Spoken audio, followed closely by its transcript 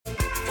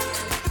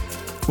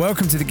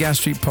Welcome to the Gas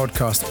Street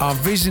Podcast. Our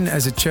vision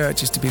as a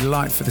church is to be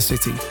light for the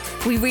city.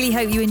 We really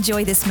hope you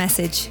enjoy this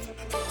message.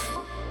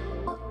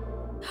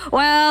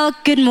 Well,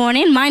 good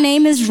morning. My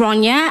name is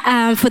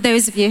Ronya. For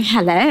those of you,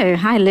 hello.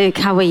 Hi, Luke.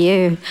 How are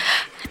you?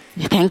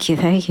 Thank you.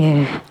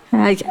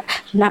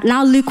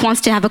 Now Luke wants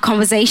to have a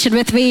conversation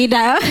with me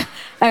now.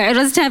 Oh, it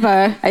was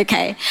Tebo.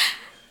 Okay.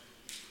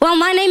 Well,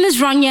 my name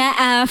is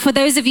Ronya. For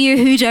those of you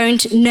who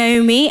don't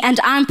know me, and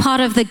I'm part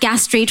of the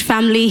Gas Street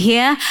family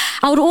here,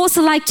 I would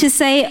also like to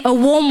say a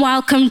warm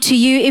welcome to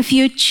you if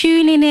you're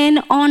tuning in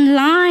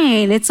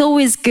online. It's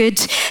always good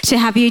to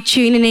have you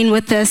tuning in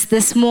with us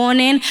this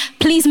morning.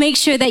 Please make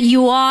sure that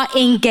you are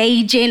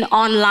engaging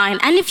online.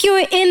 And if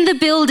you're in the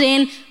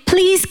building,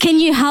 please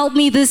can you help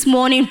me this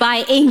morning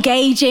by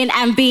engaging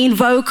and being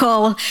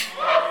vocal?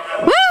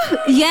 Woo!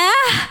 Yeah?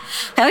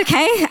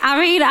 Okay. I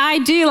mean, I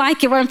do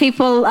like it when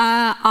people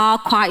are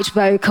quite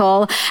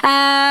vocal.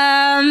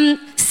 Well,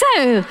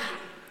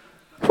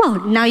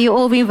 now you're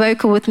all being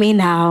vocal with me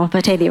now.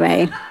 But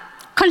anyway,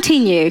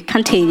 continue.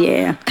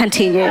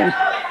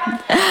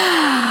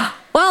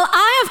 Well,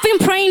 I have been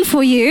praying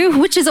for you,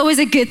 which is always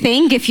a good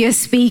thing if you're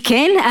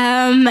speaking.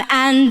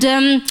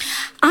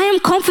 I am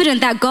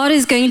confident that God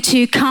is going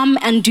to come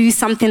and do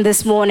something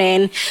this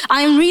morning.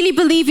 I am really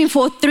believing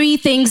for three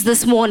things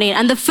this morning.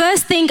 And the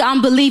first thing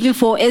I'm believing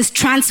for is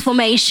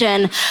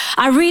transformation.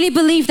 I really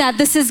believe that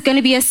this is going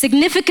to be a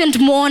significant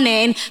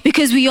morning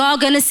because we are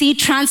going to see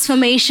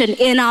transformation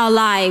in our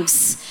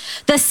lives.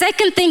 The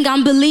second thing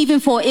I'm believing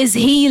for is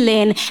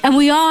healing. And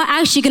we are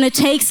actually going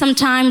to take some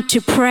time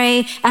to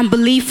pray and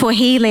believe for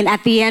healing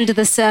at the end of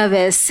the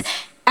service.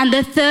 And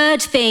the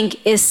third thing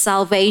is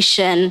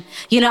salvation.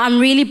 You know, I'm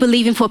really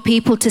believing for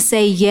people to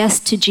say yes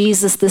to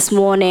Jesus this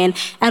morning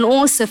and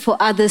also for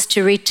others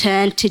to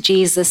return to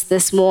Jesus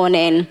this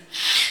morning.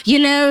 You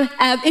know,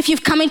 if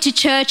you've come into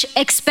church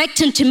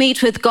expectant to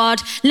meet with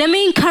God, let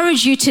me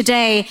encourage you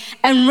today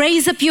and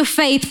raise up your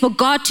faith for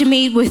God to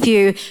meet with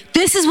you.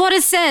 This is what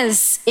it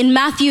says in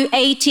Matthew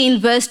 18,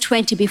 verse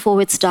 20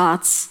 before it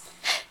starts.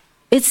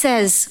 It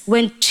says,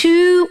 when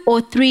 2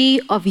 or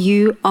 3 of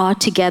you are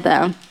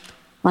together.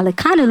 Well, it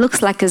kind of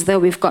looks like as though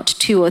we've got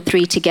 2 or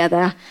 3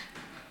 together.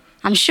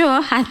 I'm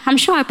sure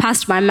I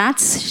passed my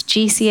maths,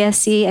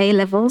 GCSE, A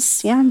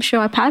levels. Yeah, I'm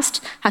sure I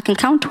passed. I can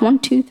count 1,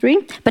 2,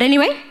 3. But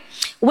anyway,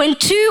 when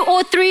 2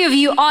 or 3 of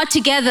you are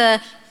together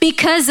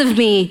because of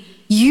me,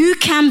 you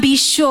can be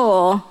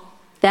sure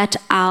that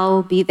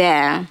I'll be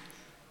there.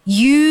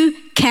 You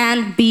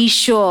can be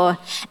sure.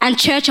 And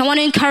church, I want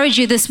to encourage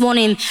you this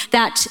morning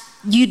that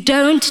you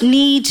don't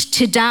need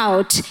to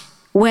doubt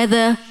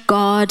whether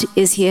God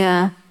is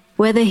here,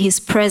 whether his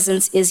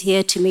presence is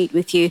here to meet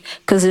with you,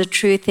 because the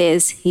truth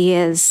is, he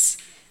is.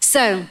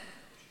 So,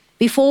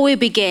 before we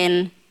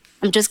begin,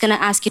 I'm just going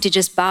to ask you to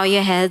just bow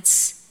your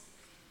heads,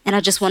 and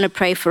I just want to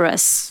pray for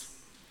us.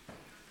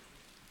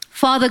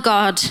 Father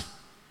God,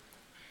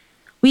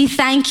 we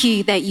thank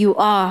you that you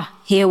are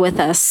here with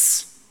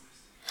us.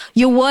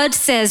 Your word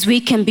says we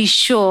can be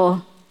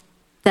sure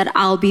that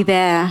I'll be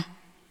there.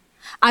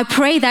 I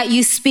pray that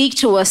you speak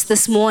to us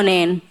this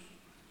morning.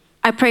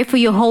 I pray for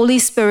your Holy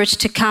Spirit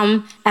to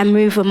come and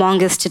move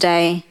among us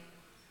today.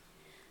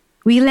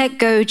 We let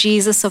go,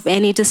 Jesus, of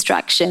any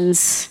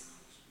distractions,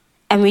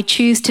 and we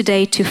choose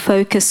today to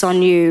focus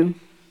on you.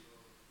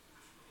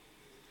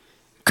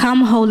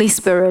 Come, Holy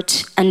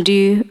Spirit, and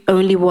do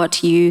only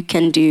what you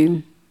can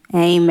do.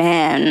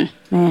 Amen.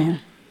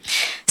 Amen.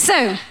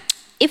 So,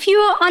 if you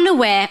are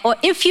unaware or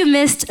if you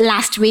missed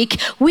last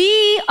week,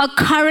 we are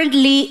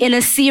currently in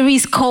a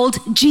series called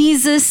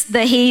Jesus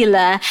the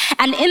Healer.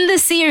 And in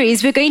this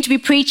series, we're going to be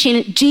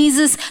preaching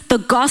Jesus, the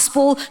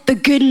gospel, the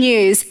good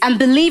news, and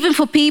believing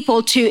for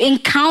people to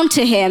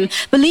encounter him,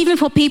 believing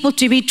for people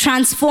to be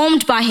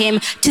transformed by him,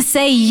 to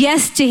say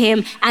yes to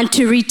him, and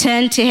to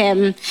return to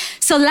him.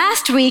 So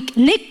last week,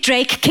 Nick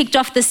Drake kicked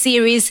off the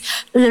series,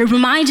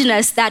 reminding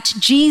us that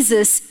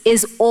Jesus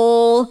is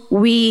all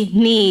we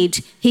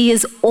need. He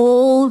is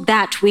all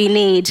that we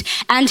need.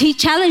 And he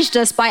challenged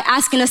us by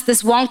asking us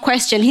this one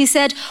question. He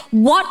said,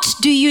 what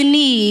do you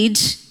need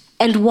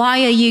and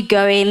why are you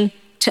going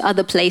to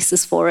other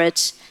places for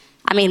it?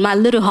 I mean, my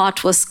little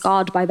heart was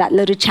scarred by that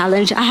little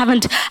challenge. I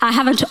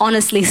haven't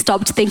honestly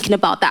stopped thinking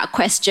about that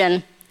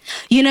question.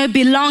 You know,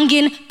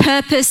 belonging,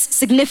 purpose,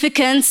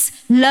 significance,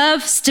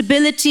 love,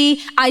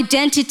 stability,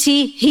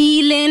 identity,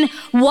 healing.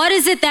 What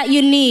is it that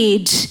you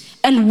need?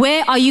 And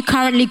where are you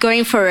currently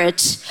going for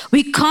it?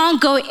 We can't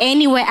go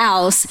anywhere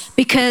else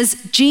because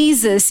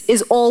Jesus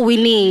is all we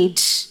need.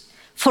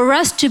 For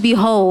us to be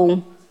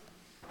whole,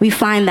 we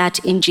find that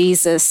in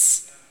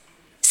Jesus.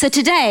 So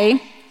today,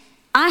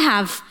 I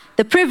have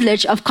the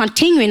privilege of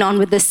continuing on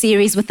with the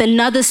series with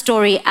another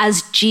story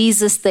as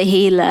Jesus the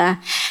Healer.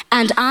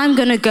 And I'm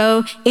going to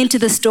go into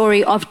the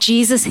story of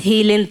Jesus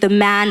healing the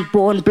man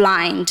born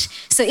blind.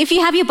 So if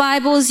you have your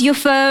Bibles, your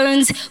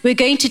phones, we're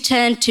going to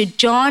turn to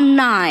John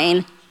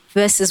 9,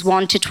 verses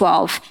 1 to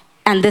 12.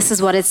 And this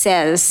is what it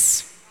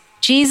says.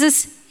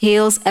 Jesus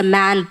heals a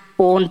man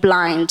born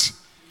blind.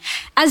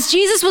 As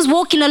Jesus was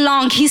walking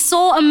along, he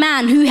saw a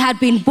man who had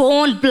been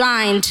born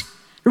blind.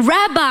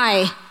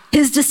 Rabbi,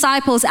 his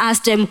disciples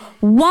asked him,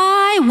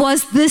 why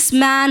was this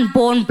man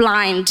born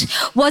blind?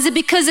 Was it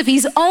because of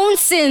his own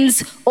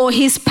sins or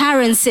his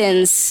parents'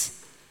 sins?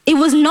 It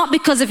was not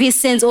because of his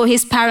sins or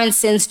his parents'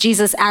 sins,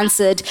 Jesus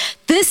answered.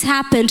 This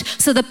happened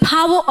so the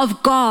power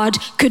of God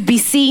could be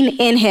seen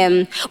in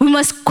him. We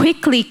must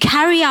quickly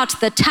carry out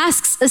the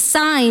tasks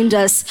assigned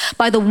us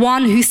by the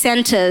one who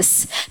sent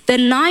us. The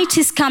night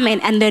is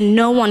coming and then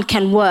no one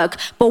can work.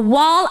 But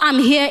while I'm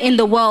here in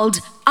the world,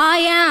 I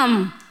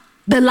am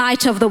the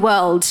light of the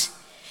world.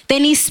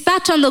 Then he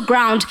spat on the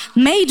ground,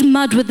 made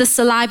mud with the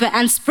saliva,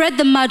 and spread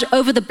the mud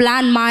over the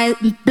blind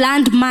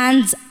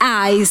man's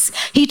eyes.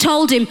 He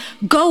told him,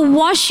 go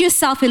wash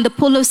yourself in the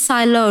pool of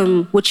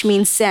Siloam, which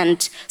means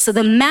sent. So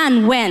the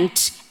man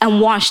went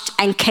and washed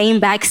and came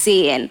back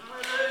seeing.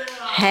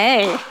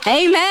 Hey,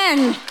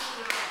 amen.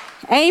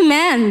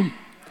 Amen.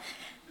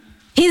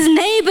 His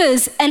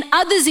neighbors and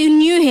others who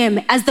knew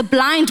him as the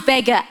blind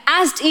beggar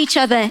asked each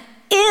other,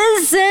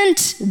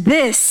 isn't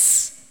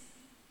this?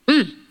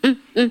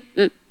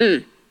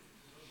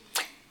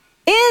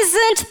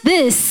 Isn't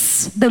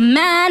this the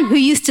man who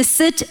used to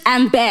sit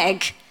and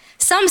beg?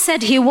 Some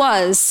said he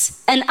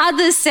was, and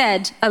others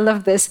said, I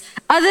love this,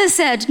 others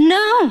said,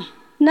 no.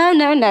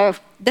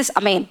 This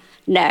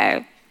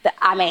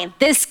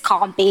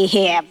can't be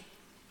him.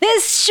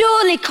 This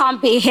surely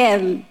can't be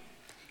him.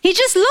 He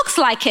just looks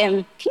like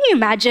him. Can you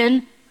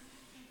imagine?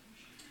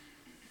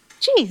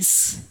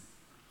 Jeez,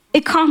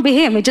 it can't be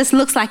him. It just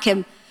looks like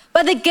him.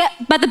 But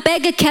the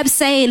beggar kept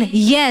saying,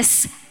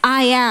 yes,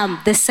 I am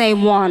the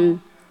same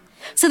one.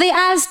 So they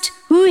asked,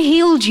 who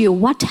healed you?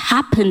 What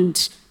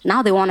happened?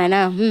 Now they want to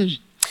know.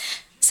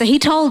 So he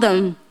told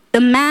them,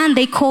 the man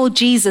they called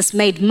Jesus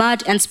made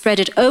mud and spread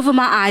it over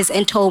my eyes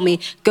and told me,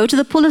 go to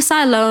the pool of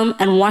Siloam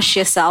and wash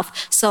yourself.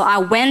 So I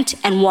went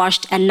and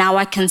washed and now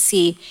I can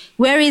see.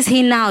 Where is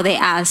he now? They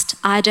asked.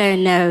 I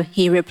don't know,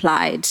 he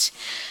replied.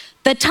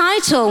 The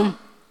title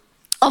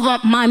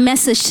of my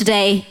message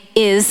today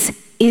is,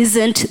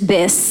 Isn't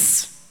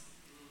this?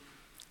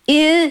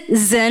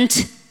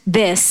 Isn't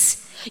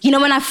this? You know,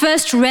 when I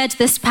first read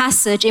this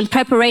passage in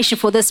preparation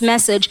for this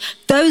message,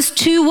 those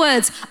two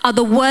words are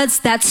the words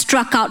that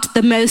struck out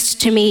the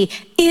most to me.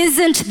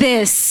 Isn't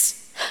this?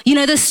 You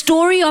know, the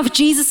story of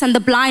Jesus and the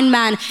blind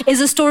man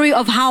is a story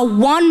of how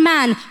one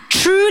man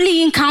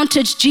truly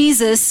encountered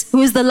Jesus,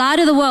 who is the light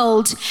of the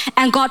world,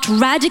 and got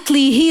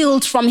radically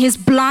healed from his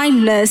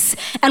blindness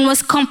and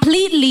was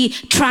completely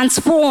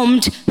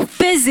transformed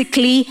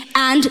physically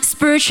and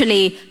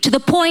spiritually to the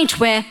point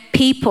where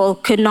people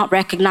could not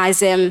recognize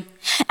him.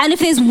 And if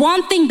there's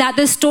one thing that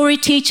this story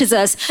teaches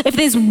us, if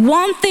there's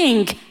one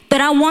thing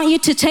that I want you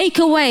to take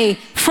away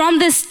from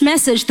this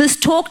message, this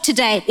talk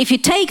today, if you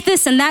take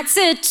this and that's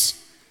it,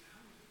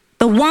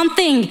 the one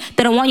thing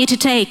that I want you to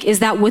take is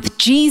that with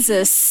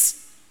Jesus,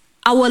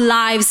 our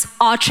lives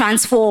are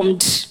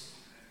transformed.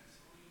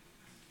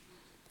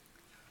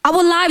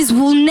 Our lives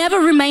will never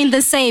remain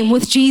the same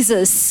with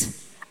Jesus.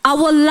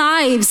 Our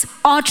lives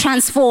are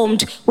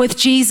transformed with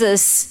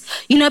Jesus.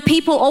 You know,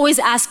 people always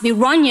ask me,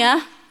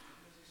 Ronya,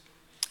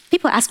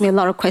 people ask me a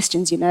lot of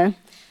questions, you know.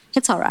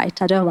 It's all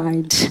right, I don't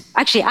mind.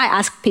 Actually, I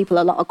ask people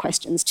a lot of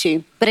questions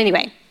too. But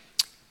anyway,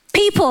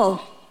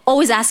 people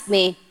always ask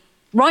me,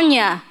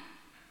 Ronya,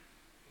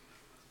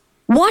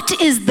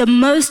 what is the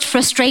most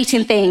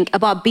frustrating thing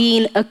about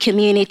being a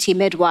community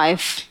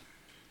midwife?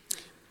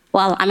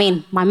 Well, I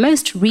mean, my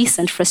most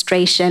recent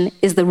frustration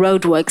is the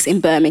roadworks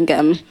in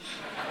Birmingham.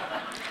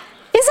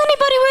 Is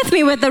anybody with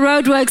me with the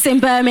roadworks in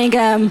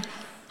Birmingham?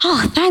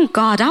 Oh, thank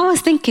God. I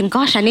was thinking,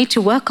 gosh, I need to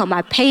work on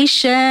my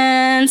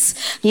patience,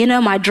 you know,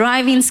 my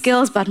driving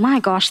skills, but my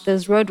gosh,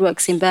 there's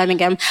roadworks in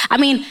Birmingham. I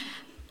mean,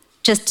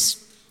 just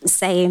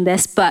saying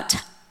this,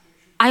 but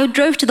I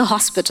drove to the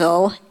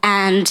hospital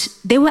and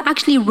there were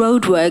actually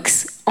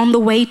roadworks on the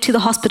way to the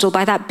hospital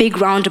by that big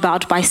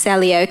roundabout by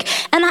Selly Oak.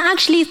 And I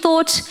actually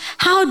thought,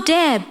 how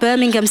dare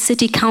Birmingham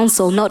City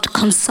Council not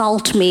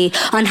consult me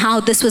on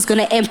how this was going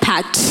to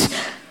impact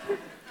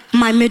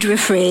my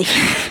midwifery.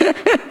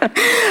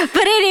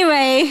 But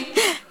anyway,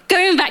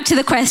 going back to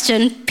the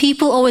question,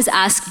 people always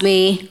ask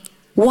me,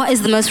 what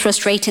is the most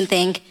frustrating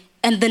thing?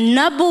 And the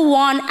number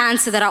one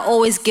answer that I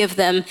always give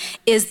them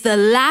is the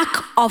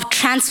lack of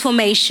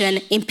transformation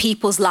in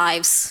people's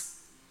lives.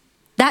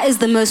 That is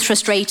the most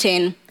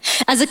frustrating.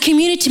 As a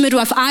community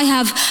midwife, I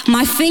have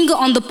my finger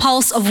on the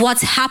pulse of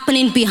what's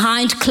happening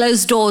behind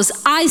closed doors.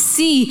 I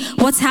see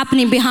what's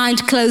happening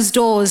behind closed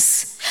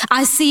doors.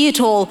 I see it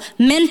all.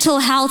 Mental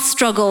health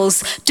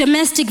struggles,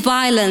 domestic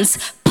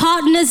violence,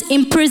 partners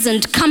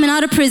imprisoned, coming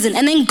out of prison,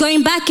 and then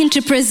going back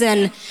into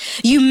prison.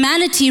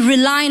 Humanity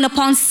relying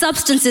upon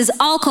substances,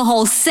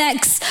 alcohol,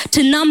 sex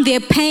to numb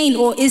their pain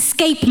or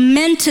escape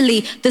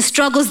mentally the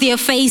struggles they are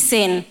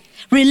facing.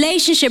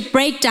 Relationship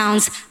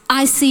breakdowns,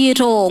 I see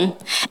it all.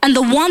 And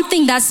the one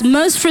thing that's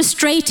most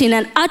frustrating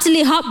and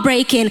utterly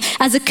heartbreaking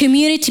as a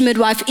community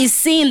midwife is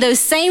seeing those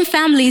same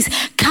families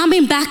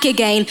coming back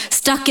again,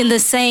 stuck in the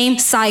same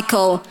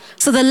cycle.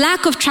 So the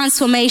lack of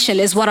transformation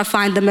is what I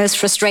find the most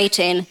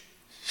frustrating.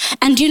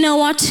 And you know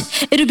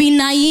what? It would be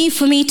naive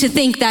for me to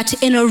think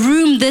that in a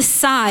room this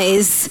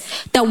size,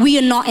 that we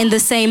are not in the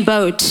same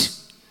boat.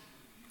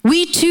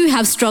 We too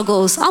have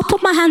struggles. I'll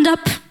put my hand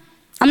up.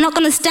 I'm not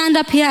going to stand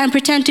up here and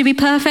pretend to be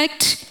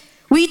perfect.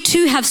 We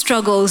too have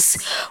struggles.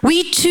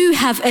 We too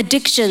have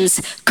addictions,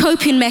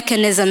 coping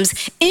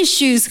mechanisms,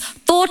 issues,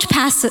 thought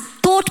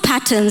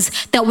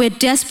patterns that we're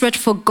desperate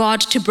for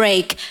God to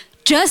break.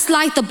 Just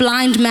like the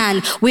blind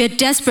man, we're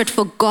desperate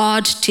for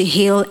God to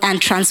heal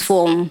and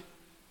transform.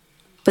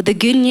 But the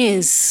good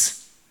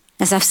news,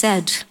 as I've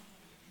said,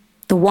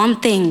 the one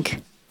thing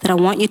that I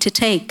want you to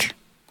take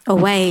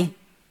away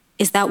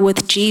is that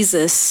with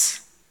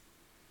Jesus,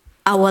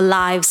 our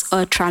lives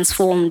are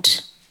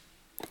transformed.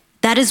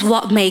 That is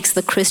what makes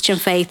the Christian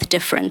faith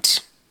different.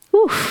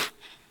 Oof.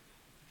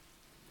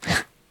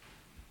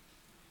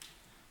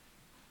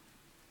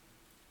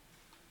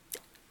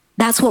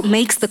 That's what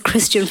makes the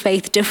Christian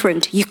faith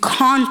different. You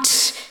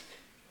can't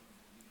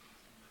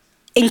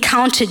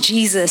encounter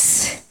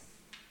Jesus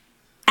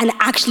and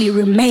actually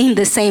remain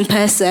the same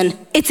person.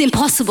 It's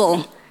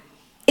impossible.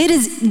 It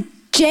is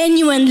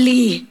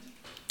genuinely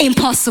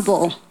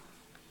impossible.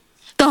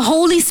 The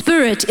Holy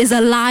Spirit is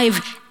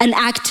alive and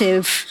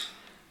active.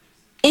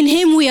 In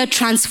him we are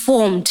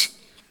transformed,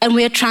 and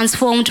we are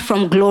transformed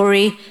from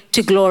glory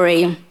to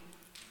glory.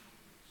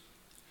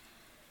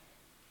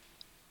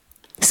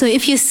 So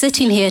if you're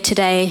sitting here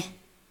today,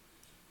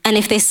 and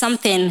if there's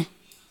something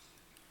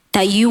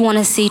that you want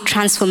to see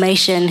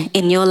transformation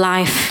in your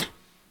life,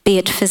 be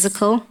it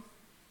physical,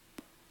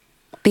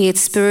 be it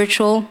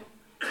spiritual,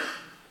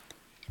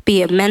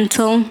 be it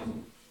mental,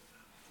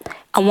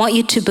 I want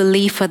you to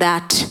believe for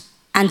that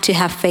and to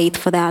have faith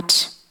for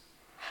that.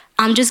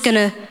 I'm just going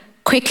to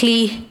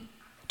quickly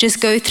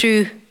just go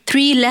through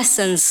 3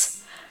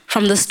 lessons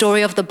from the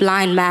story of the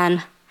blind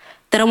man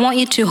that I want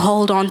you to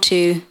hold on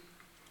to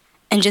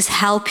and just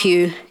help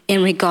you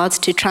in regards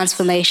to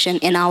transformation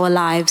in our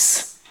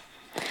lives.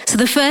 So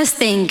the first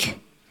thing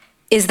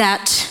is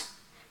that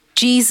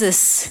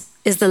Jesus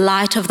is the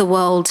light of the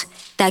world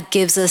that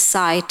gives us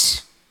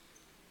sight.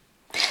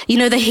 You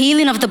know, the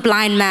healing of the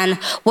blind man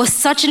was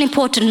such an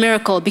important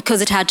miracle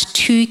because it had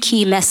 2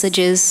 key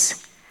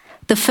messages.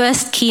 The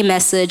first key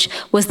message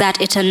was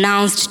that it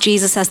announced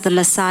Jesus as the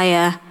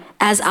Messiah,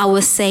 as our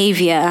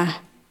Savior,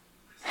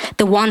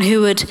 the one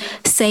who would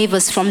save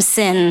us from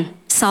sin,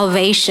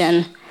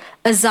 salvation.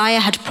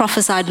 Isaiah had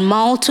prophesied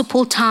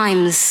multiple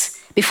times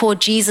before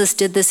Jesus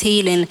did this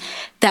healing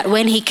that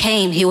when he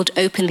came, he would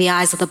open the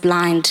eyes of the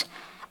blind.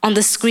 On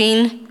the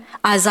screen,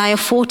 Isaiah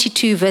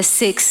 42 verse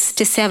 6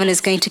 to 7 is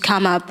going to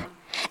come up.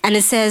 And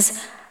it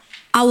says,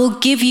 I will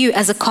give you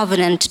as a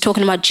covenant,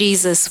 talking about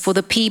Jesus, for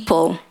the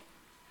people,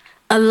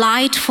 a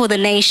light for the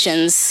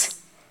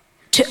nations,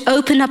 to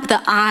open up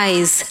the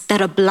eyes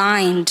that are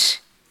blind.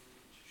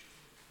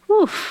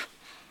 Oof.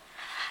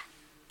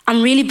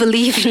 I'm really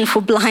believing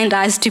for blind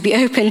eyes to be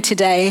opened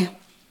today,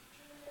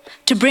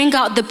 to bring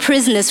out the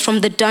prisoners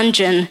from the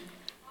dungeon,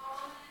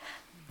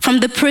 from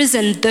the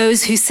prison,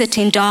 those who sit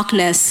in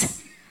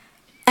darkness.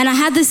 And I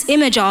had this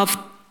image of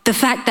the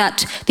fact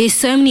that there's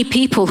so many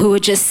people who are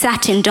just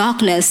sat in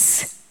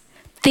darkness,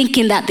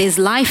 thinking that there's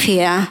life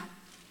here,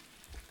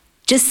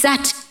 just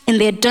sat in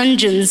their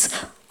dungeons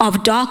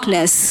of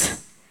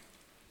darkness,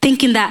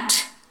 thinking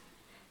that,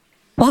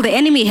 well, the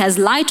enemy has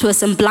lied to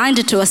us and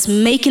blinded to us,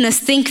 making us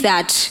think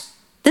that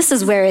this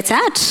is where it's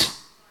at.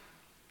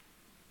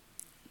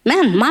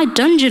 Man, my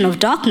dungeon of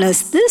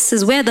darkness, this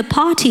is where the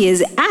party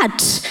is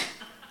at.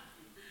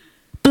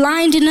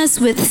 Blinding us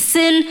with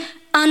sin,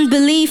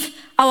 unbelief,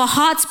 our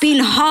hearts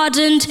being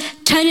hardened,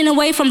 turning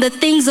away from the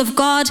things of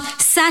God,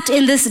 sat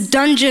in this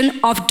dungeon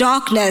of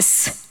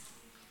darkness.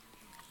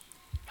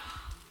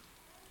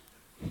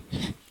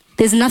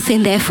 There's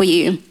nothing there for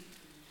you.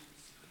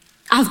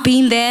 I've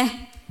been there,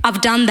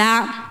 I've done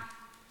that.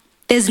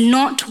 There's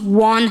not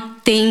one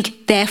thing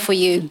there for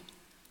you.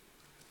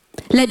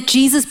 Let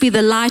Jesus be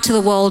the light of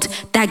the world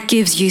that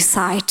gives you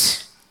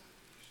sight.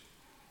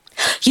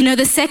 You know,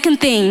 the second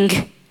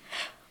thing,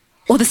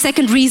 or the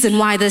second reason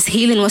why this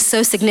healing was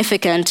so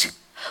significant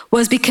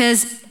was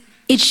because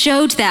it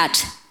showed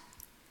that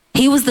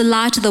he was the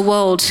light of the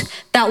world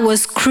that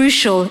was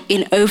crucial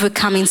in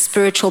overcoming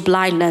spiritual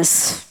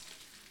blindness.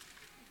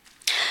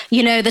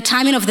 You know, the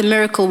timing of the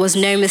miracle was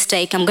no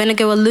mistake. I'm going to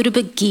go a little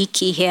bit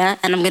geeky here,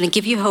 and I'm going to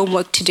give you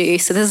homework to do.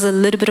 So there's a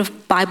little bit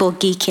of Bible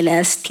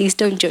geekiness. Please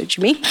don't judge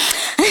me.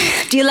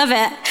 Do you love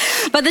it?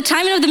 But the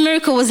timing of the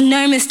miracle was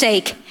no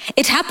mistake.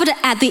 It happened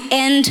at the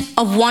end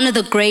of one of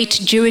the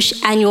great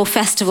Jewish annual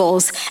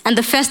festivals, and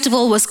the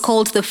festival was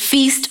called the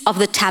Feast of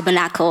the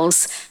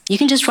Tabernacles. You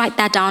can just write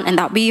that down, and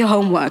that'll be your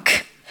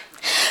homework.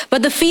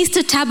 But the Feast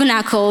of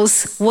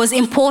Tabernacles was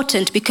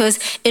important because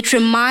it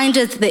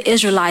reminded the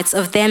Israelites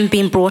of them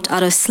being brought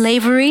out of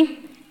slavery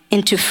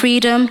into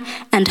freedom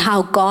and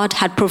how God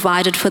had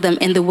provided for them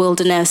in the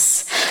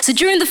wilderness. So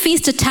during the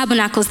Feast of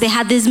Tabernacles, they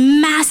had these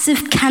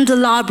massive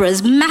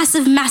candelabras,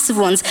 massive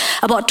ones,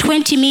 about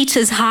 20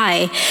 meters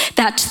high,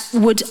 that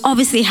would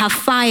obviously have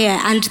fire.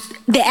 And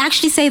they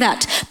actually say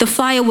that the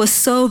fire was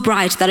so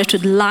bright that it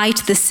would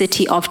light the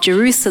city of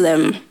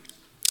Jerusalem.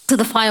 So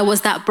the fire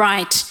was that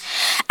bright.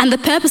 And the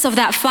purpose of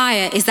that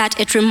fire is that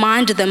it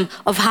reminded them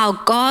of how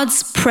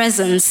God's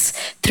presence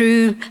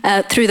through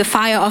the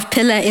fire of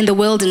pillar in the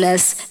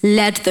wilderness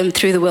led them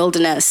through the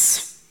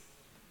wilderness.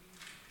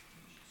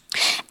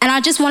 And I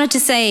just wanted to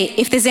say,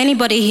 if there's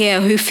anybody here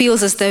who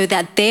feels as though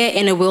that they're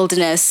in a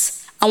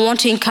wilderness, I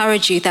want to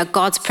encourage you that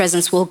God's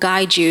presence will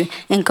guide you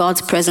and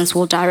God's presence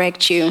will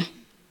direct you.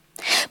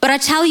 But I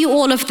tell you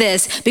all of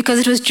this because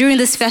it was during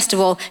this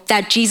festival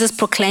that Jesus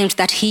proclaimed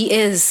that he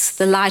is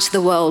the light of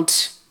the world.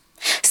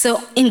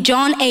 So in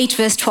John 8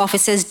 verse 12, it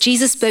says,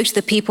 Jesus spoke to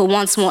the people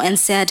once more and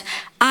said,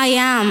 I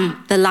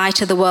am the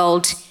light of the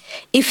world.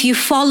 If you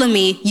follow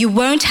me, you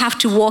won't have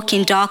to walk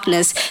in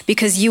darkness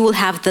because you will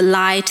have the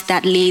light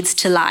that leads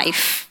to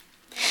life.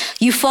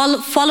 You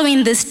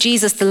following this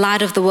Jesus, the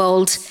light of the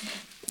world,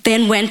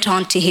 then went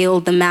on to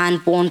heal the man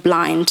born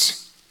blind.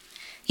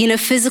 You know,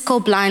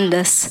 physical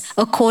blindness,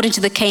 according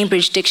to the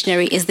Cambridge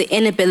Dictionary, is the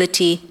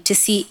inability to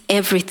see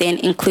everything,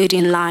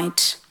 including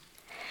light.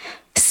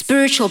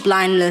 Spiritual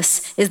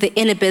blindness is the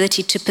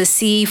inability to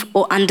perceive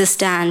or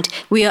understand.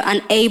 We are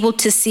unable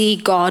to see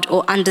God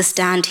or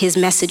understand his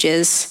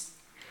messages.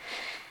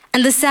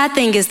 And the sad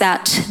thing is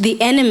that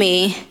the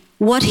enemy,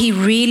 what he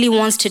really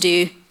wants to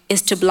do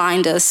is to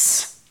blind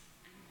us.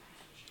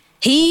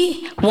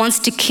 He wants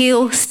to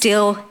kill,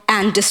 steal,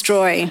 and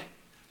destroy.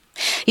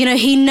 You know,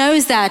 he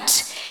knows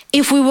that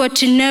if we were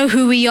to know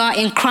who we are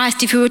in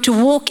Christ, if we were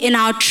to walk in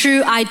our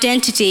true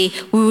identity,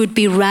 we would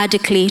be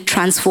radically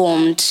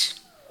transformed.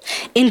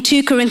 In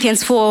 2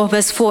 Corinthians 4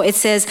 verse 4, it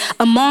says,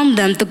 among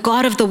them, the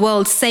God of the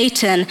world,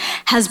 Satan,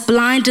 has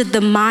blinded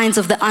the minds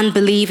of the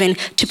unbelieving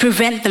to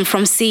prevent them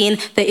from seeing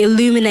the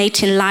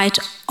illuminating light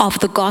of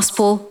the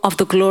gospel of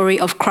the glory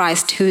of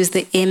Christ, who is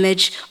the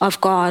image of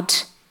God.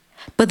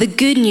 But the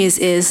good news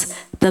is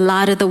the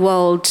light of the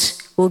world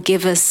will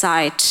give us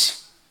sight.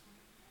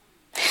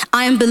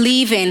 I am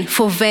believing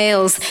for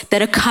veils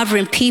that are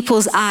covering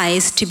people's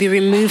eyes to be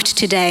removed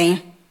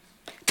today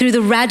through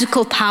the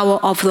radical power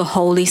of the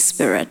Holy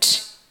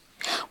Spirit.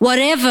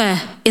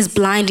 Whatever is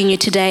blinding you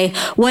today,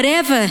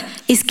 whatever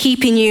is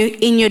keeping you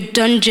in your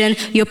dungeon,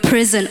 your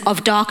prison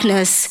of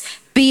darkness,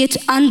 be it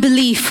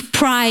unbelief,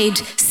 pride,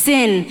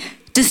 sin,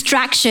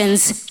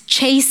 distractions,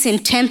 chasing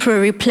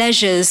temporary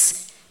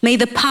pleasures, may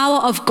the power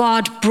of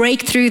God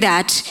break through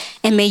that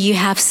and may you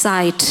have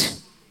sight.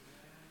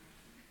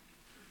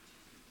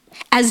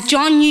 As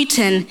John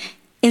Newton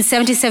in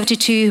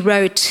 1772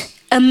 wrote,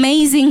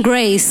 amazing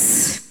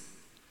grace,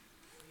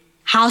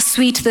 how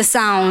sweet the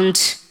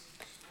sound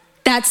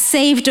that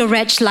saved a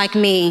wretch like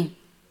me.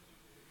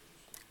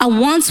 I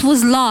once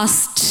was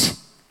lost,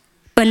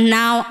 but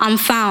now I'm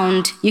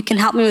found. You can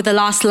help me with the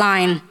last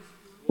line.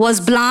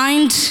 Was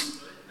blind,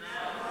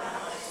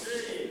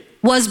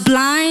 was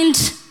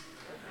blind,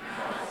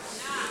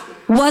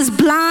 was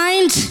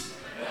blind.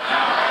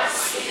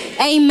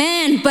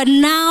 Amen. But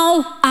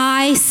now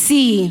I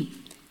see.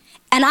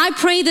 And I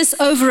pray this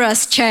over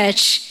us,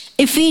 church.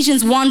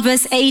 Ephesians 1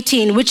 verse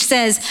 18, which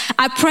says,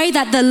 I pray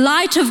that the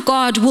light of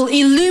God will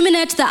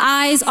illuminate the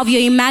eyes of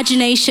your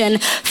imagination,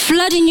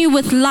 flooding you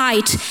with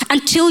light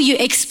until you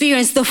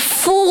experience the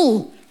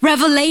full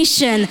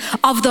revelation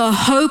of the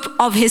hope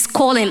of his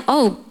calling.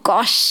 Oh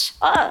gosh.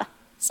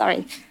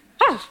 Sorry.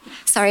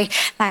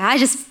 I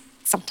just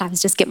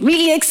sometimes just get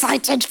really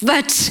excited,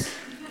 but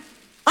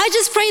I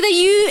just pray that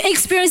you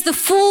experience the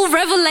full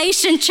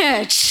revelation,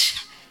 church.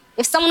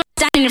 If someone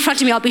was standing in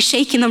front of me, I'll be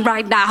shaking them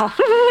right now.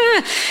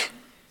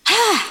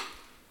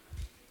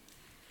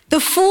 The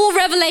full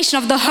revelation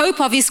of the hope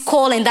of his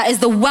calling, that is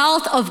the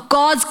wealth of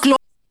God's glory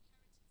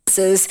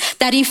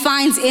that he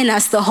finds in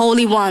us, the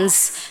holy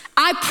ones.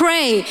 I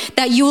pray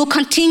that you will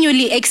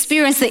continually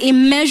experience the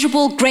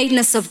immeasurable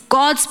greatness of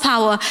God's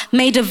power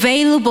made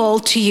available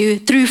to you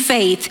through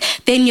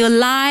faith. Then your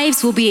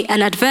lives will be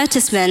an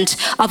advertisement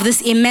of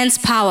this immense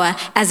power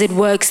as it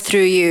works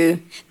through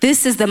you.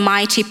 This is the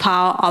mighty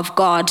power of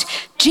God.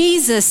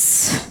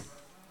 Jesus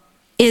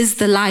is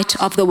the light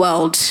of the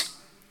world.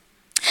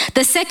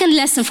 The second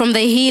lesson from the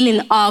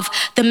healing of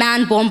the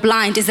man born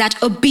blind is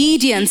that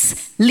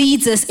obedience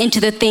leads us into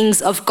the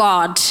things of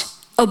God.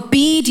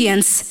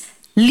 Obedience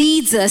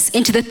leads us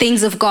into the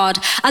things of God.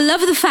 I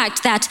love the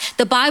fact that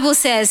the Bible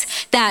says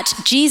that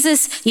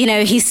Jesus,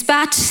 he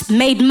spat,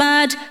 made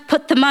mud,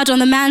 put the mud on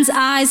the man's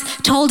eyes,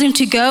 told him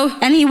to go,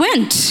 and he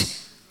went.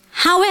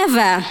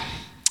 However,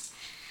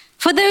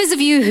 for those of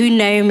you who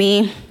know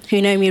me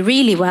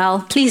really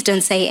well, please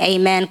don't say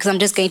amen, because I'm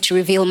just going to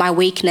reveal my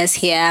weakness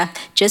here.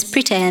 Just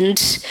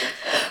pretend.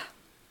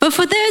 But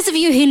for those of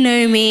you who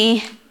know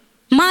me,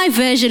 my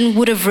version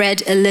would have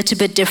read a little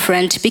bit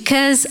different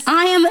because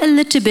I am a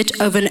little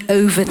bit of an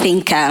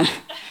overthinker.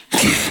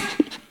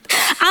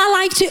 I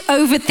like to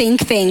overthink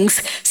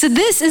things. So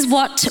this is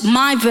what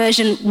my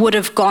version would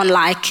have gone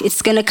like.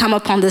 It's going to come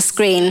up on the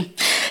screen.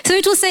 So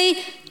it will say,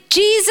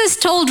 Jesus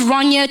told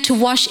Ronya to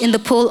wash in the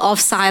pool of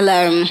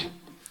Siloam.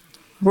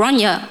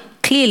 Ronya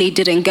clearly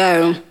didn't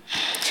go.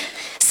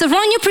 So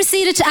Ronya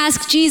proceeded to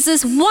ask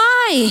Jesus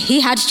why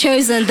he had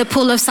chosen the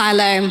pool of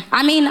Siloam.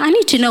 I mean, I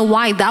need to know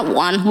why that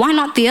one. Why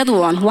not the other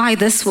one? Why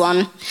this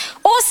one?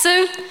 Also,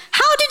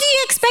 how did he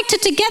expect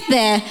it to get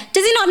there?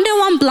 Does he not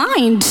know I'm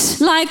blind?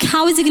 Like,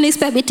 how is he going to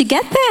expect me to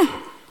get there?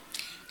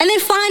 And then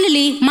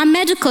finally, my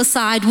medical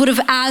side would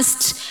have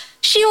asked,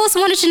 she also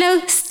wanted to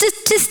know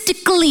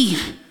statistically,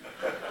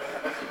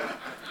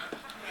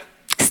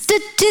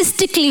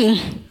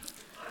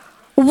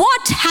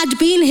 what had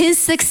been his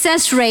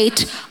success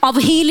rate of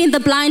healing the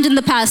blind in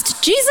the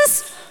past?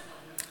 Jesus,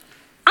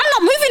 I'm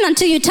not moving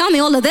until you tell me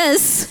all of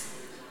this.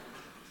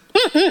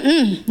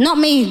 Not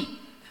me.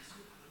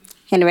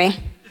 Anyway,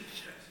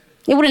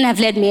 it wouldn't have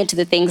led me into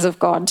the things of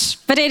God.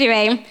 But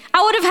anyway,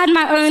 I would have had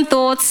my own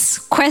thoughts,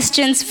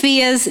 questions,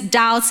 fears,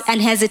 doubts,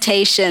 and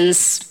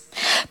hesitations.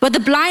 But the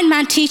blind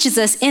man teaches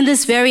us in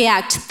this very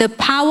act the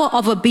power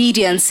of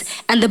obedience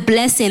and the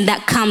blessing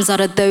that comes out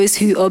of those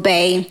who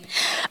obey.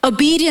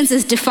 Obedience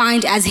is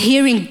defined as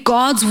hearing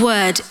God's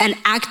word and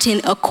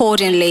acting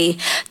accordingly.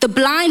 The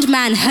blind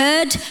man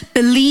heard,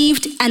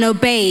 believed, and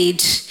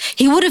obeyed.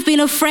 He would have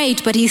been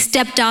afraid, but he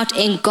stepped out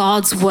in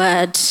God's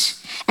word,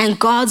 and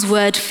God's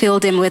word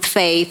filled him with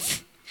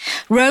faith.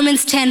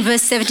 Romans 10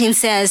 verse 17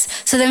 says,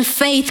 so then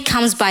faith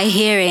comes by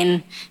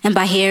hearing, and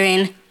by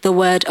hearing the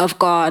word of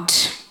God.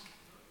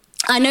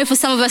 I know for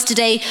some of us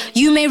today,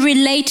 you may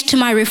relate to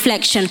my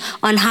reflection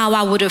on how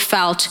I would have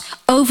felt,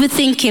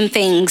 overthinking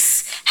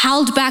things,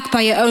 held back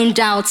by your own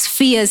doubts,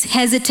 fears,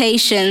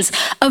 hesitations,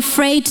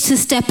 afraid to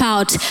step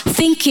out,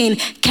 thinking,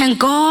 can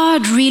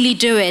God really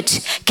do it?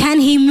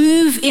 Can he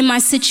move in my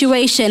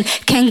situation?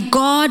 Can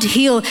God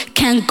heal?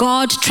 Can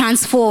God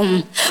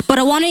transform? But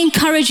I want to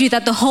encourage you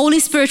that the Holy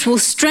Spirit will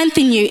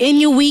strengthen you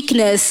in your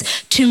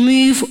weakness to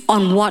move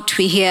on what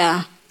we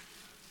hear.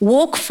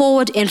 Walk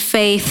forward in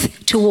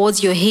faith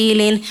towards your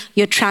healing,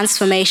 your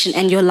transformation,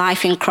 and your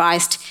life in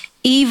Christ,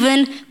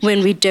 even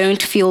when we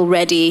don't feel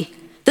ready.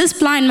 This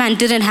blind man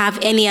didn't have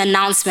any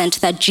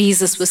announcement that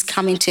Jesus was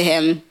coming to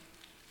him.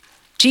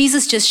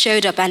 Jesus just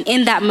showed up, and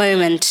in that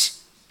moment,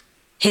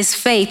 his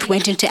faith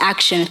went into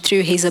action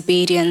through his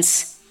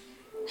obedience.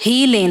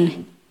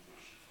 Healing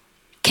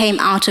came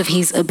out of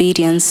his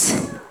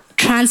obedience.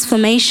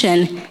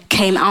 Transformation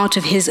came out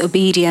of his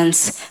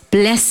obedience.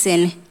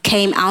 Blessing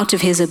came out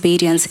of his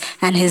obedience,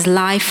 and his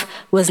life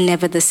was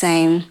never the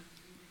same.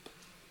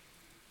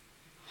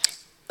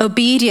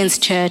 Obedience,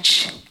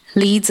 church,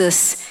 leads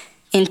us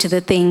into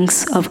the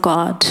things of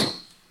God.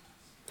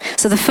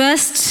 So the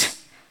first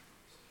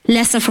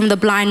lesson from the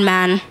blind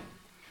man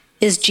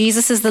is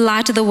Jesus is the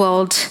light of the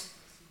world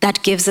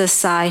that gives us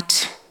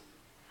sight.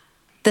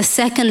 The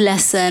second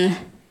lesson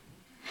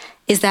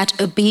is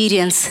that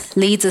obedience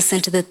leads us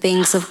into the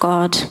things of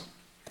God.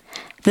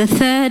 The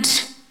third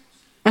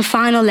and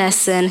final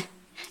lesson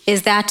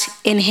is that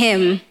in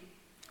him,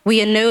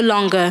 we are no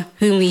longer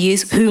whom we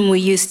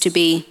used to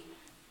be.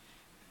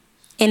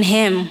 In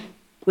him,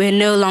 we're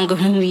no longer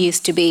whom we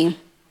used to be.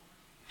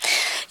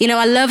 You know,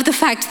 I love the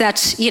fact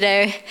that,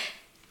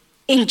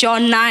 in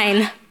John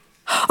 9,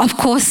 of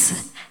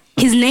course,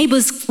 his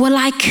neighbors were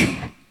like,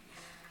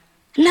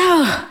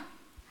 no,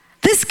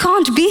 this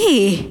can't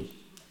be.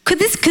 Could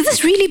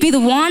this really be the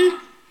one?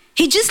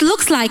 He just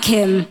looks like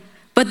him.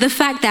 But the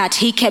fact that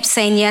he kept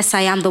saying, yes,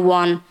 I am the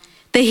one.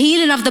 The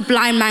healing of the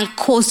blind man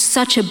caused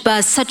such a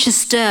buzz, such a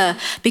stir,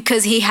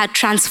 because he had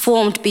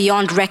transformed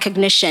beyond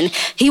recognition.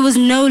 He was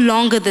no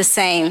longer the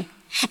same.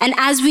 And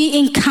as we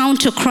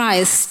encounter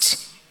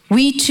Christ,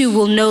 we too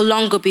will no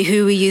longer be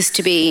who we used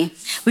to be.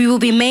 We will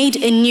be made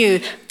anew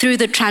through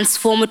the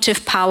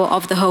transformative power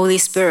of the Holy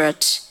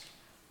Spirit.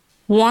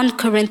 1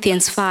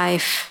 Corinthians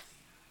 5,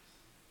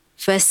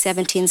 verse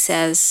 17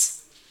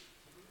 says,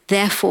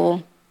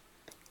 therefore,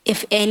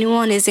 if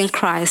anyone is in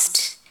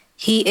Christ,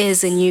 he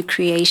is a new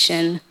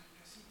creation.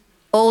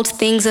 Old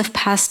things have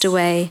passed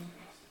away.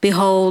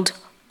 Behold,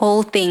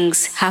 all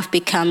things have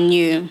become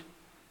new.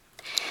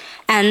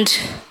 And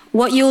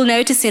what you'll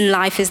notice in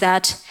life is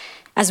that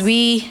as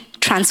we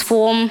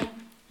transform,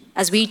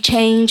 as we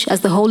change, as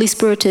the Holy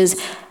Spirit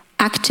is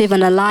active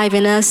and alive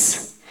in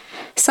us,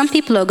 some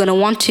people are going to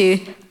want to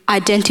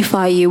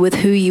identify you with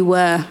who you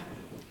were.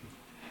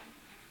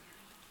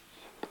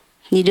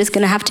 You're just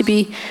going to have to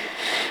be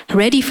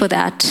ready for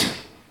that.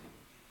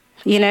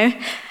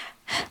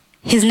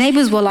 His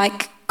neighbors were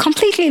like,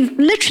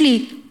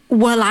 literally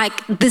were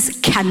like, this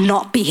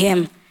cannot be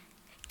him.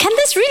 Can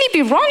this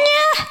really be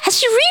Ronya? Has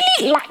she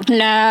really,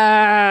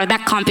 no,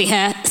 that can't be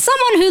her.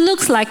 Someone who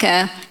looks like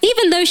her,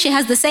 even though she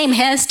has the same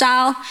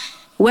hairstyle,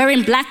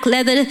 wearing black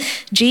leather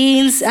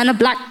jeans and a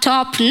black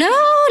top. No.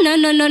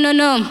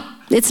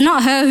 It's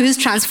not her who's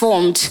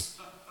transformed.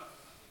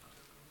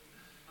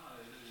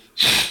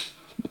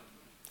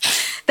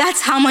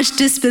 That's how much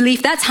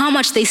disbelief, that's how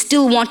much they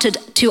still wanted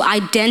to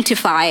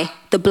identify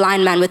the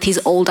blind man with his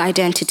old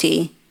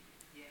identity.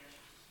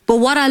 But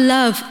what I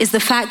love is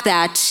the fact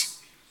that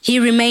he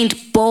remained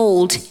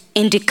bold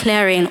in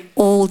declaring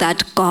all that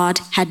God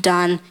had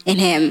done in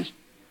him.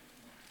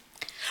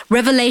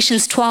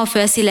 Revelations 12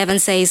 verse 11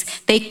 says,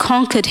 they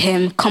conquered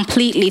him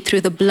completely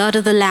through the blood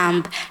of the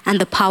Lamb and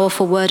the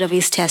powerful word of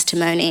his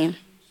testimony.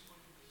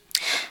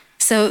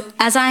 So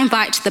as I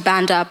invite the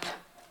band up,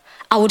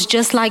 I would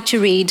just like to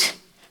read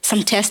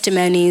some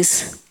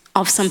testimonies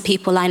of some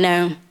people I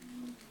know.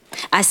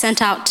 I sent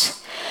out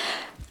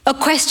a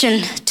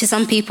question to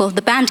some people.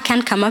 The band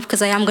can come up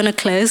because I am going to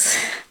close.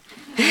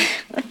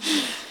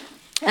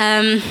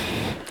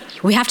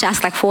 We have to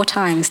ask like 4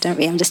 times, don't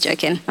we? I'm just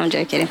joking. I'm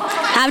joking.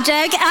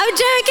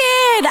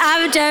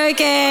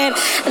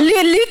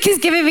 Luke is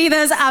giving me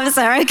those. I'm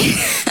sorry.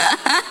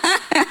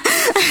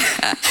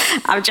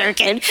 I'm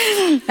joking.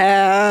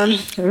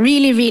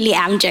 Really,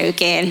 I'm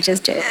joking.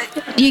 Just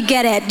you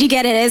get it. You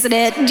get it, isn't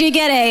it? You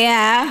get it,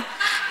 yeah.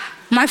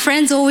 My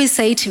friends always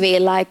say to me,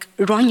 like,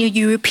 Ronya,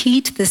 you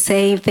repeat the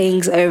same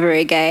things over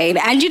again.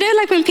 And you know,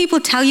 like when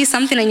people tell you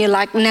something and you're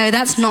like, no,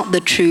 that's not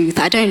the truth.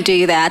 I don't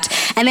do that.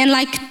 And then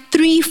like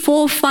 3,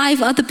 4,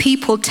 5 other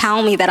people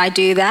tell me that I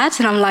do that.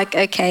 And I'm like,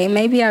 okay,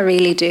 maybe I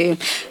really do.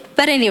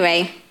 But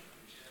anyway,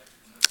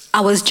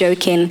 I was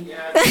joking.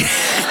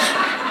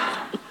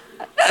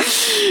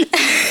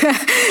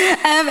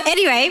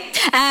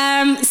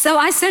 So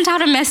I sent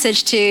out a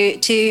message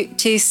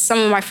to some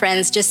of my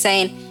friends just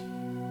saying,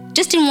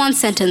 just in one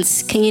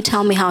sentence, can you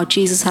tell me how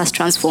Jesus has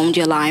transformed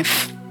your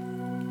life?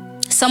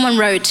 Someone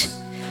wrote,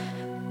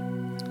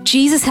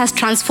 Jesus has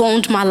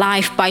transformed my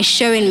life by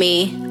showing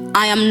me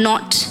I am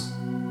not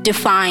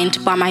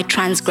defined by my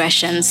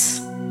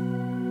transgressions.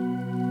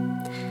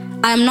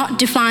 I am not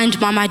defined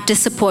by my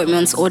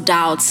disappointments or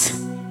doubts.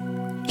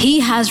 He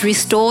has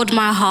restored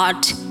my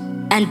heart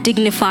and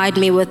dignified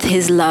me with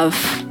his love.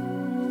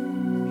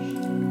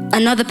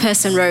 Another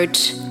person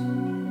wrote,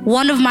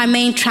 one of my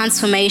main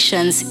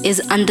transformations is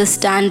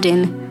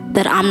understanding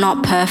that I'm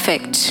not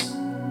perfect,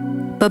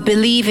 but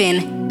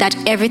believing that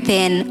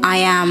everything I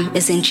am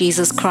is in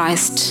Jesus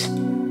Christ.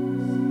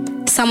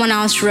 Someone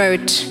else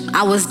wrote,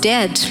 I was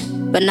dead,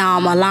 but now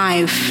I'm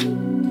alive.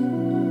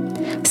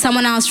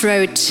 Someone else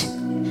wrote,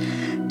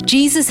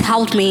 Jesus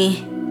helped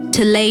me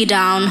to lay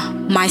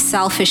down my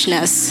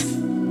selfishness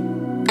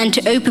and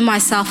to open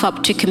myself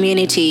up to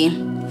community,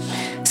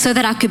 so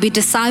that I could be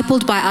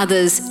discipled by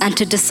others and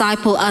to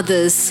disciple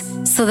others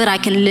so that I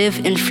can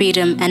live in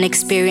freedom and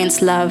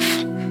experience love.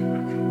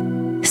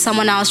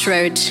 Someone else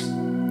wrote,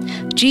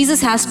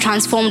 Jesus has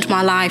transformed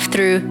my life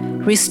through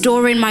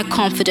restoring my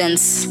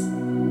confidence,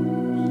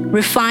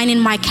 refining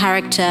my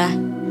character,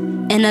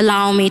 and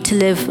allowing me to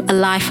live a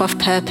life of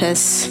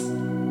purpose.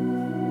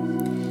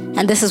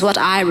 And this is what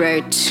I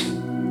wrote.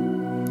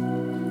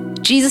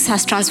 Jesus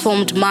has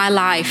transformed my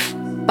life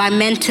by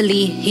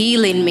mentally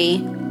healing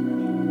me,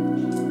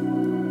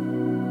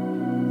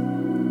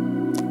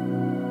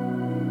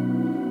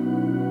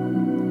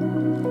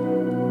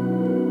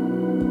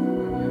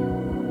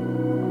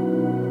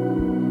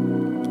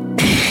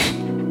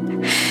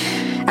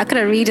 I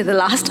couldn't read it the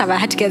last time. I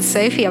had to get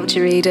Sophie up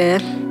to read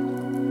it.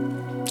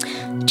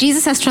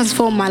 Jesus has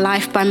transformed my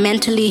life by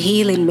mentally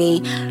healing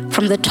me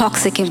from the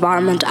toxic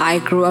environment I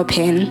grew up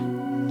in.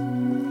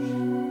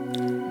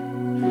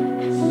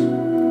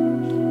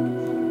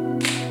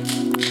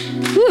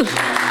 Whew.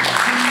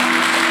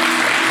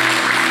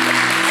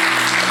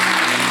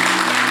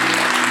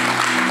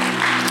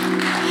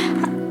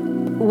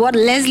 What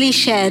Leslie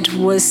shared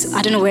was,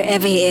 I don't know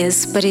wherever he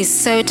is, but it's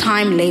so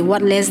timely,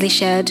 what Leslie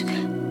shared.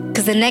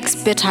 Because the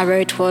next bit I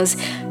wrote was,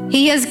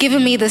 he has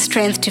given me the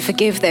strength to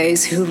forgive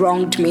those who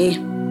wronged me.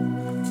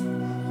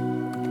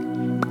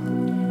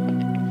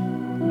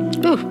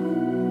 Ooh.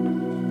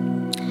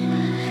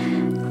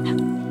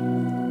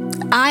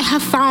 I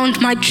have found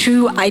my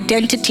true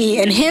identity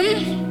in him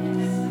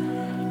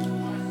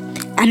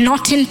and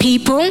not in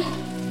people,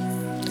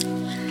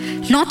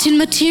 not in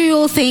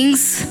material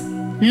things,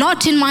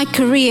 not in my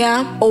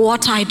career or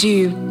what I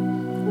do.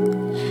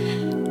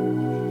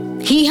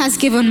 He has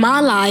given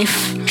my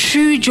life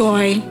true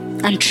joy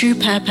and true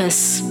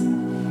purpose.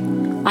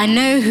 I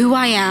know who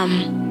I am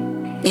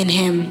in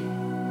him.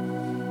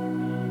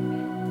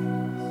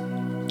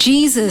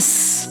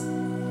 Jesus,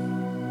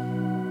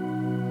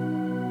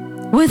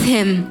 with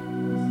him,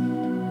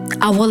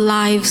 our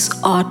lives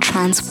are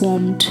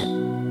transformed.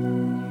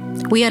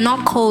 We are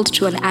not called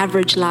to an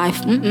average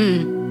life.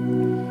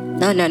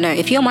 No.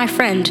 If you're my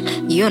friend,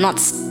 you're not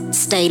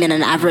staying in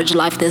an average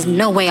life. There's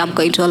no way I'm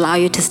going to allow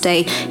you to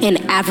stay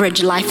in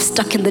average life,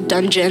 stuck in the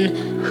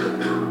dungeon,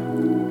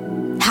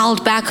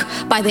 held back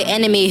by the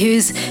enemy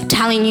who's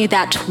telling you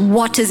that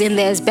what is in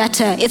there is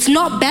better. It's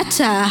not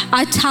better.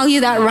 I tell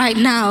you that right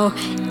now.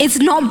 It's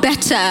not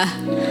better.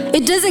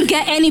 It doesn't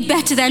get any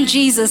better than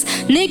Jesus.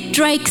 Nick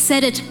Drake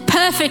said it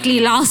perfectly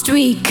last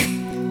week.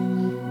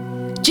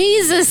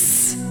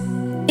 Jesus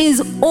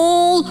is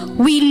all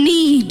we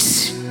need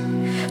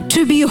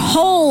to be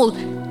whole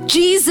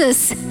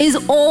Jesus is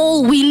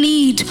all we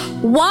need.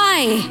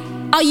 Why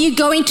are you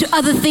going to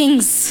other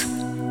things?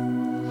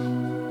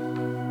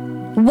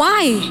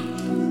 Why?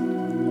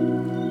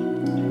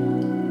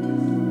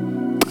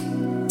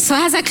 So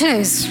as I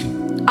close,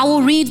 I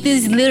will read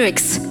these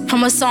lyrics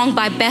from a song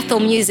by Bethel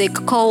Music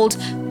called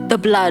The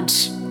Blood.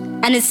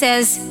 And it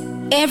says,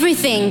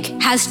 everything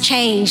has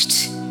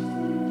changed.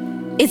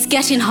 It's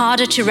getting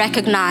harder to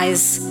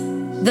recognize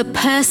the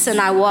person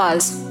I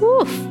was.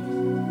 Oof.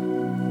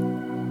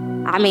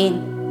 I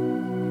mean,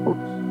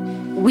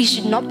 we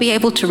should not be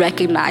able to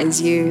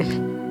recognize you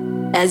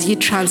as you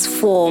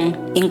transform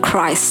in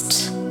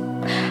Christ.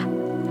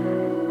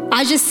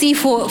 I just see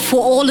for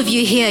all of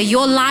you here,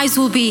 your lives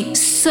will be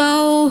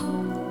so,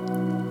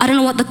 I don't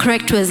know what the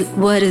correct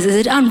word is. Is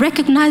it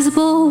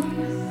unrecognizable?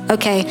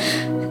 Okay,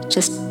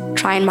 just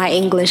trying my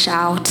English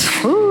out.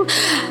 Ooh.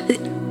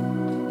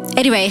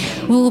 Anyway,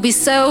 we will be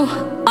so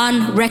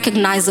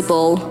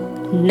unrecognizable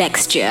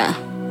next year.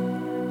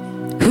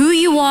 Who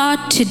you are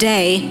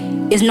today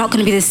is not going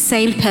to be the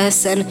same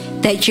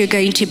person that you're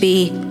going to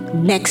be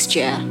next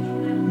year.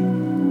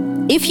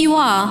 If you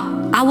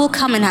are, I will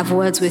come and have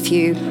words with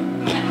you.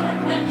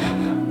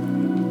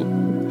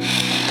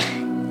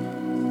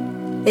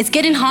 It's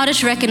getting harder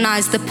to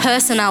recognize the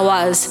person I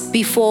was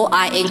before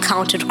I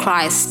encountered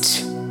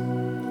Christ.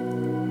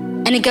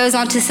 And it goes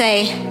on to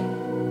say,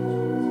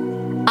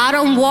 I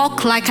don't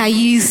walk like I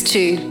used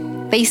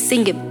to. They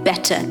sing it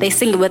better. They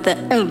sing it with the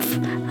oomph.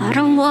 I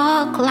don't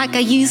walk like I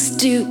used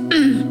to.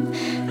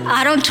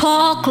 I don't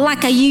talk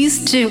like I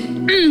used to.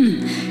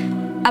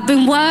 I've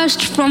been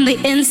washed from the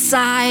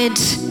inside.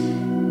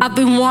 I've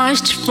been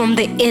washed from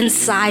the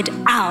inside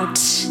out.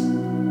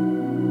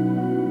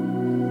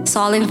 So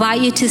I'll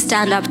invite you to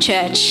stand up,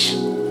 church.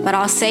 But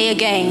I'll say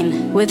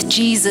again, with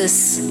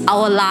Jesus,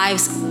 our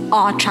lives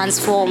are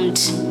transformed.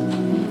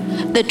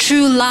 The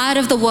true light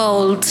of the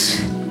world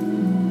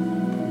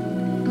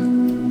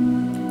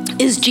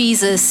is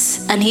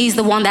Jesus, and He's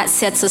the one that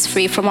sets us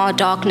free from our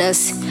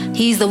darkness.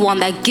 He's the one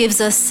that gives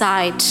us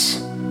sight.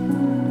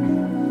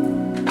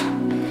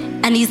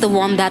 And He's the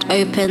one that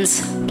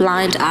opens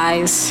blind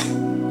eyes.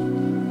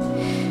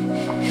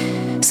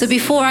 So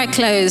before I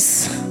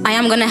close, I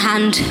am going to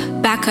hand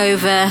back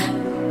over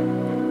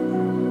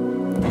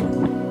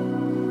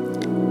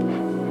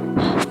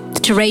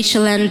to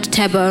Rachel and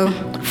Tebo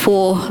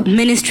for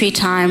ministry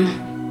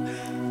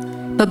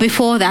time. But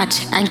before that,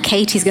 and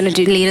Katie's going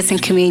to lead us in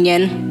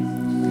communion.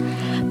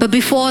 But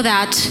before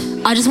that,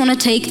 I just want to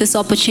take this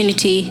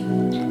opportunity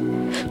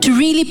to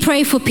really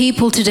pray for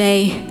people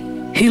today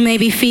who may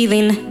be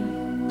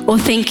feeling or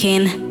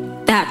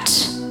thinking that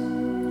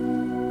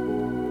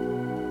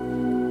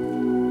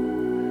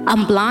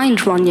I'm blind,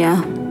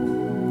 Ronya.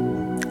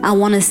 I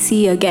want to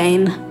see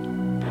again.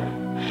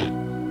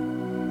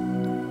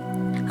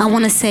 I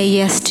want to say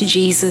yes to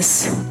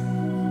Jesus.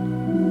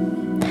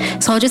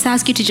 So I'll just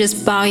ask you to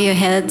just bow your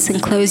heads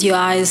and close your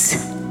eyes.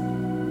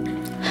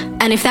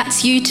 And if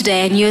that's you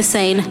today and you're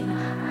saying,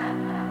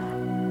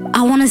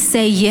 I want to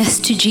say yes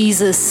to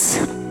Jesus.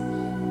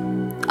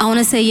 I want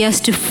to say yes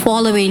to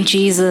following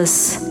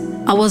Jesus.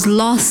 I was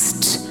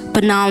lost,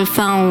 but now I'm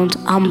found.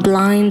 I'm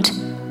blind,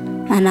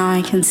 and now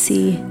I can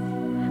see.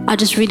 I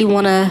just really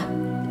want to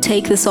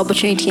take this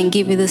opportunity and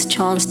give you this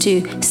chance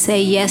to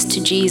say yes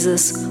to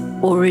Jesus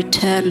or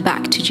return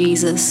back to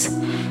Jesus.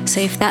 So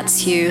if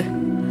that's you,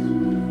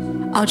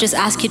 I'll just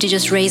ask you to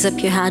just raise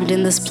up your hand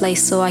in this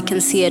place so I can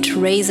see it.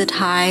 Raise it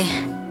high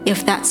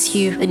if that's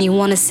you and you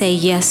want to say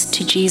yes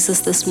to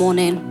Jesus this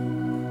morning.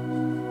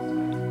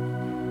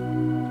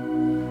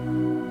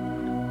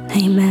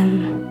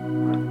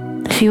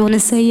 Amen. If you want to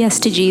say yes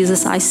to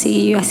Jesus, I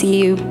see you. I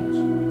see you.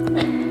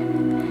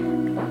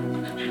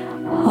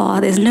 Oh,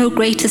 there's no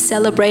greater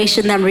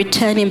celebration than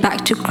returning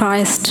back to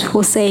Christ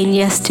or saying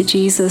yes to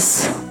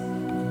Jesus.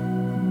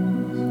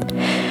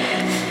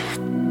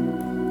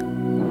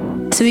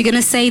 So we're going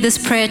to say this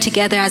prayer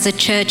together as a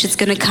church. It's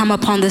going to come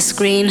up on the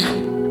screen.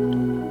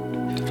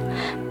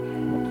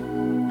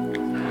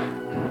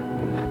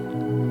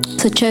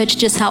 So church,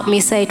 just help me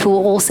say it. We'll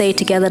all say it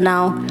together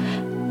now.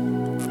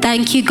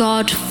 Thank you,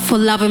 God, for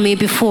loving me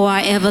before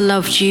I ever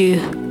loved you.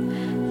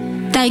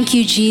 Thank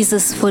you,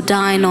 Jesus, for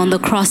dying on the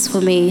cross for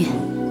me.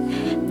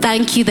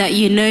 Thank you that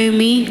you know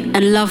me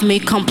and love me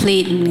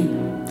completely.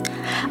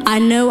 I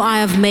know I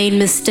have made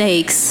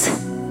mistakes,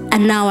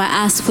 and now I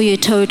ask for your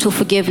total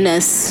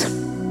forgiveness.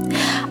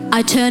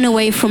 I turn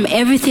away from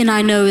everything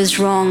I know is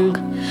wrong.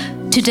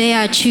 Today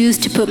I choose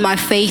to put my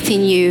faith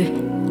in you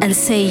and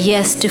say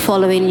yes to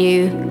following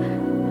you.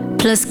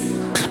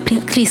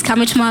 Please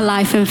come into my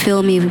life and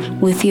fill me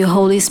with your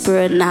Holy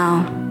Spirit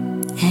now.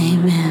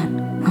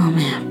 Amen.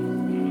 Amen.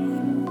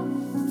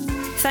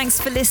 Thanks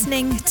for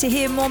listening. To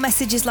hear more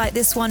messages like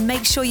this one,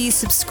 make sure you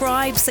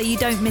subscribe so you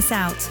don't miss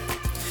out.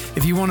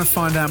 If you want to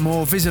find out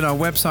more, visit our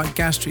website,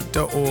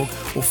 gasstreet.org,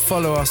 or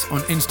follow us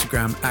on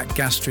Instagram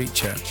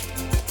 @GasStreetChurch.